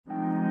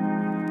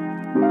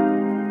Disclaimer: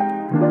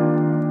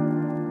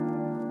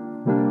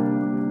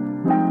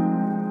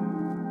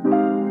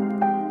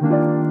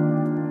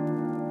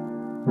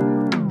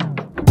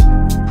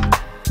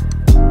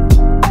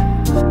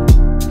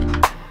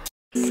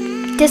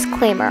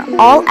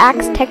 all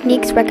acts,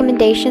 techniques,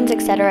 recommendations,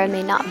 etc.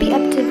 may not be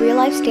up to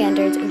real-life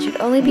standards and should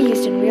only be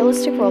used in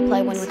realistic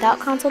roleplay when without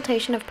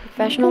consultation of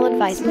professional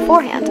advice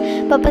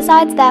beforehand. But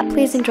besides that,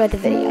 please enjoy the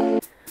video.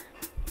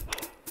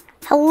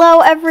 Hello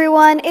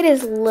everyone, it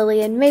is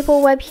Lilian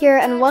Mapleweb here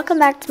and welcome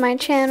back to my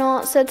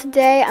channel. So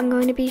today I'm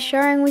going to be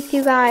sharing with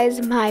you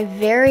guys my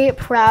very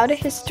proud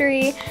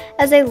history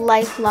as a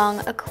lifelong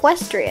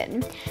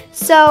equestrian.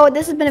 So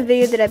this has been a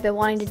video that I've been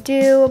wanting to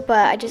do,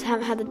 but I just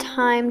haven't had the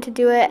time to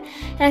do it.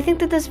 And I think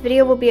that this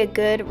video will be a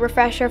good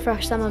refresher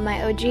for some of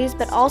my OGs,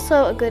 but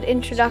also a good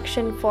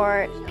introduction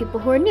for people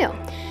who are new.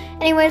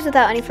 Anyways,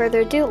 without any further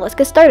ado, let's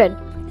get started.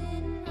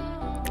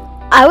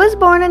 I was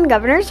born in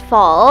Governor's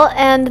Fall,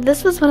 and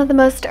this was one of the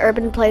most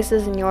urban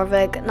places in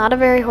Jorvik, not a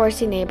very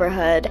horsey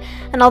neighborhood.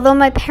 And although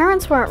my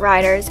parents weren't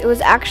riders, it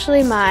was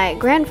actually my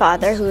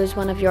grandfather, who is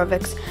one of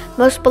Jorvik's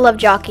most beloved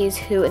jockeys,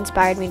 who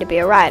inspired me to be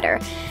a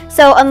rider.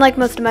 So unlike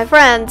most of my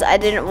friends, I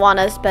didn't want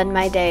to spend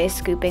my day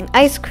scooping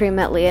ice cream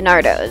at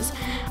Leonardo's.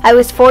 I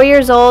was 4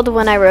 years old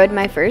when I rode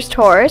my first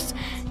horse,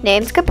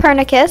 named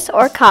Copernicus,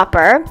 or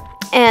Copper,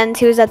 and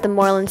he was at the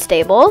Moorland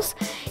Stables.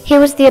 He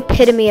was the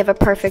epitome of a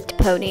perfect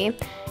pony.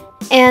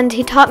 And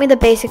he taught me the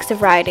basics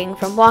of riding,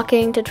 from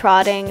walking to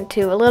trotting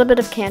to a little bit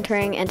of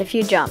cantering and a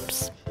few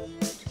jumps.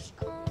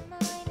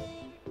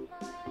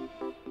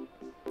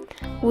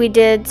 We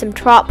did some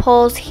trot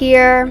poles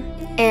here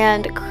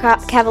and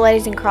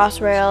cavalettes and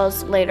cross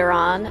rails later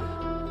on.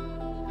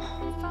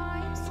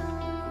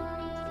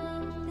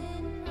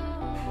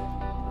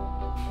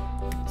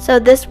 So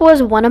this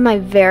was one of my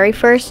very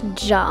first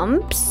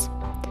jumps.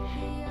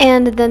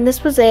 And then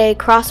this was a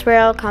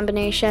cross-rail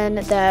combination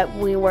that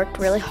we worked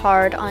really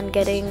hard on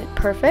getting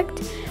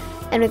perfect.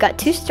 And we got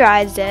 2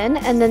 strides in.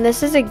 And then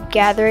this is a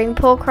gathering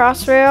pole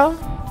cross-rail.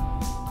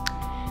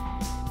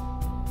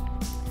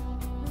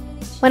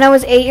 When I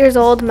was 8 years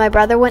old, my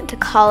brother went to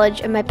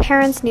college and my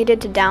parents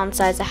needed to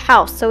downsize a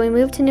house. So we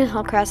moved to New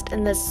Hillcrest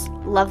in this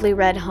lovely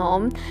red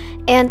home.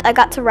 And I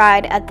got to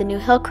ride at the New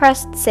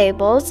Hillcrest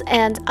Stables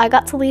and I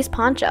got to lease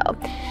Poncho.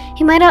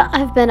 He might not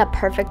have been a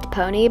perfect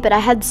pony, but I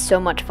had so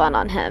much fun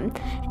on him.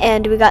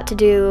 And we got to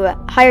do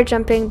higher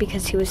jumping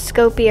because he was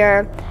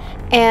scopier,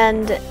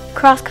 and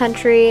cross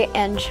country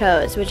and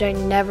shows, which I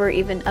never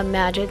even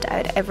imagined I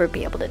would ever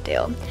be able to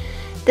do.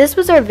 This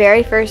was our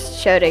very first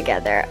show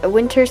together, a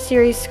winter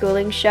series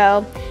schooling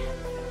show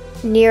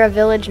near a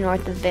village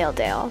north of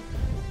Valedale.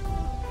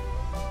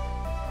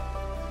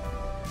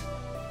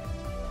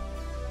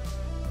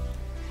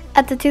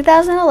 At the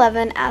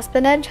 2011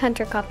 Aspen Edge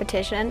Hunter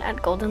competition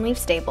at Golden Leaf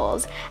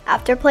Stables,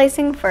 after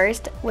placing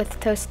first with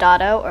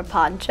Tostado or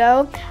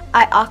Poncho,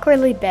 I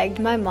awkwardly begged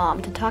my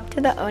mom to talk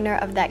to the owner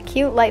of that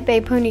cute light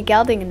bay pony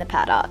gelding in the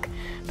paddock.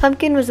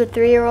 Pumpkin was a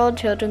 3-year-old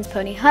children's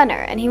pony hunter,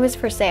 and he was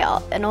for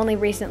sale and only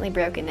recently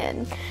broken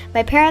in.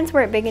 My parents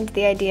weren't big into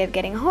the idea of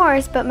getting a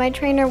horse, but my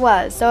trainer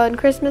was, so on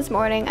Christmas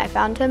morning I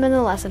found him in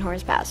the lesson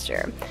horse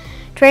pasture.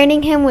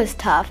 Training him was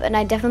tough, and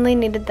I definitely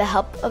needed the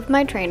help of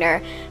my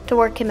trainer to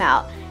work him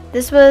out.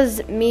 This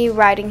was me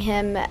riding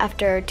him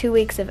after 2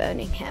 weeks of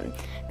owning him,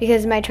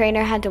 because my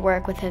trainer had to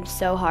work with him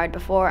so hard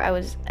before I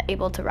was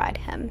able to ride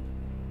him.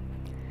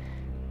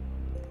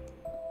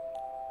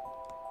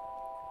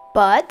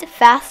 But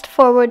fast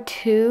forward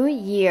 2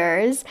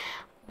 years,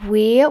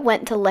 we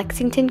went to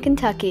Lexington,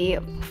 Kentucky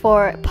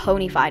for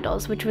pony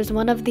finals, which was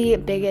one of the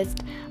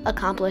biggest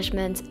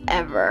accomplishments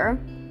ever.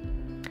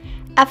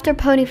 After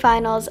pony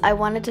finals, I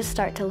wanted to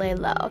start to lay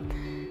low.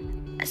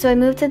 So I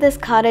moved to this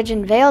cottage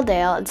in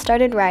Valedale and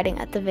started riding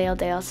at the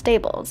Valedale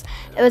Stables.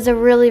 It was a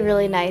really,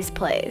 really nice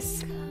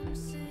place.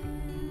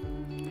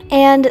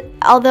 And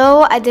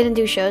although I didn't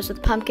do shows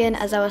with Pumpkin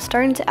as I was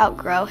starting to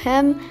outgrow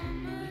him,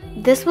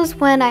 this was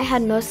when I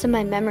had most of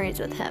my memories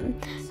with him.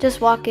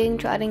 Just walking,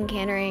 trotting,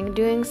 cantering,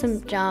 doing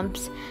some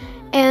jumps,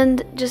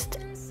 and just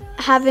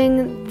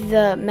having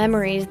the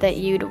memories that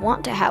you'd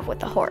want to have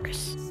with a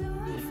horse.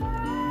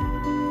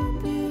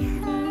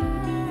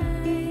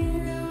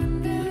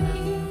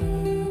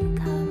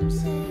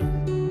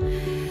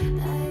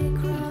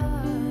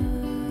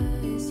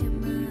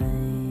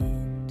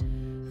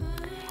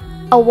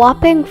 A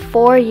whopping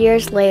 4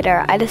 years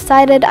later, I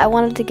decided I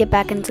wanted to get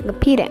back into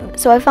competing,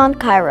 so I found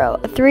Cairo,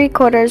 a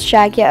 3/4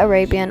 Shagya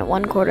Arabian,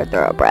 1/4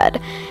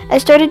 thoroughbred. I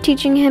started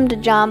teaching him to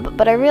jump,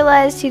 but I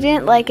realized he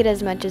didn't like it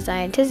as much as I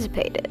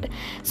anticipated.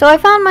 So I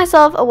found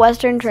myself a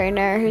Western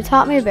trainer who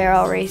taught me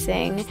barrel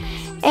racing,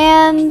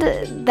 and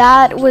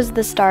that was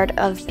the start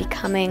of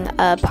becoming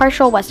a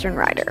partial Western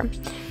rider,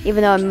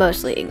 even though I'm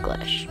mostly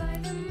English.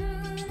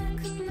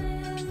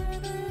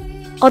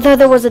 Although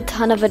there was a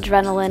ton of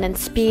adrenaline and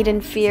speed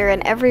and fear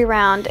in every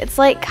round, it's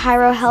like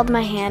Cairo held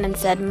my hand and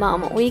said,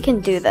 "Mom, we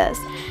can do this."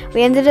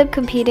 We ended up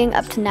competing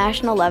up to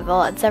national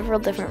level at several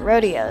different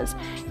rodeos,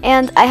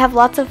 and I have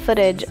lots of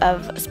footage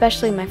of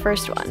especially my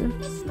first one.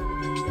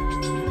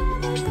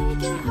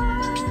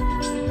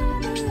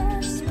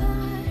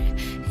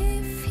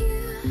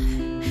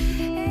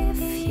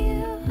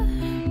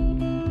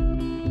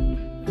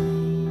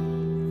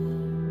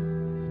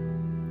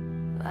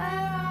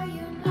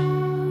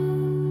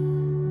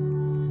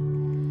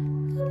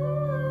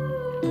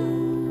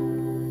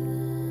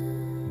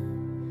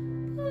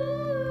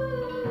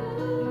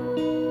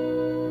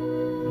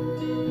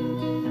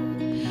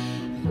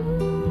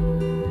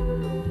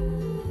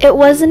 It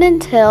wasn't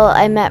until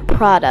I met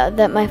Prada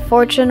that my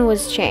fortune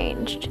was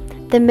changed.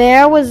 The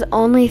mare was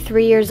only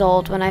 3 years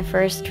old when I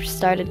first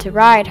started to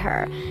ride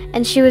her,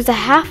 and she was a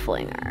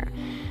Haflinger.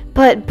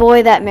 But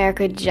boy, that mare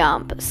could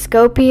jump,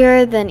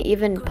 scopier than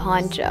even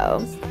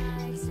Poncho.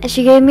 And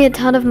she gave me a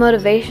ton of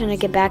motivation to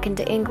get back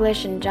into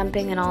English and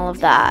jumping and all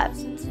of that.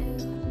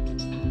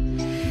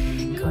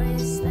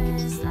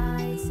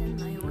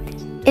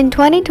 In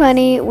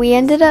 2020, we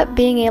ended up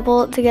being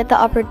able to get the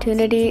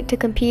opportunity to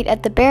compete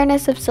at the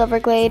Baroness of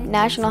Silverglade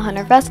National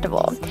Hunter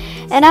Festival.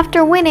 And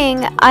after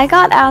winning, I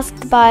got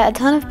asked by a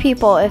ton of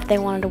people if they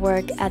wanted to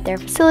work at their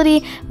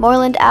facility.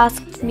 Moreland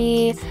asked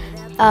me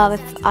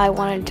if I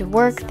wanted to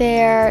work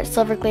there,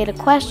 Silverglade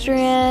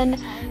Equestrian,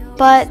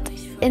 but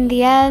in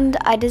the end,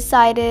 I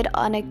decided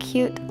on a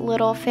cute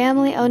little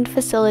family-owned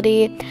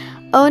facility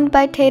owned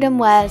by Tatum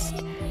West,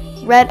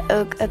 Red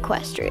Oak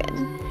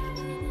Equestrian.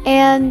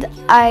 And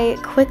I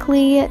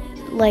quickly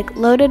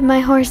loaded my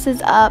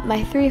horses up,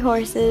 my 3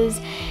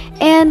 horses,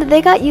 and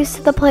they got used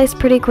to the place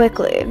pretty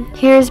quickly.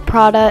 Here's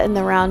Prada in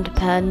the round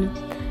pen,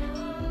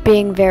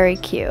 being very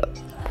cute.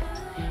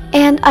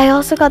 And I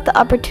also got the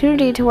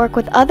opportunity to work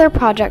with other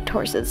project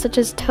horses, such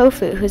as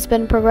Tofu, who's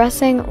been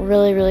progressing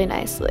really, really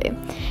nicely.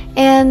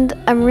 And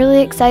I'm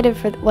really excited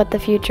for what the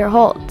future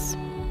holds.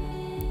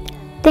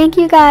 Thank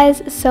you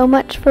guys so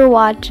much for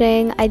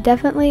watching. I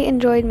definitely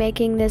enjoyed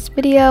making this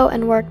video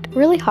and worked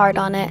really hard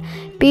on it.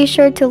 Be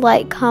sure to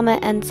like,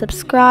 comment, and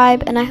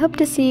subscribe, and I hope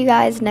to see you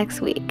guys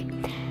next week.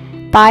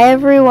 Bye,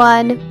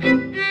 everyone!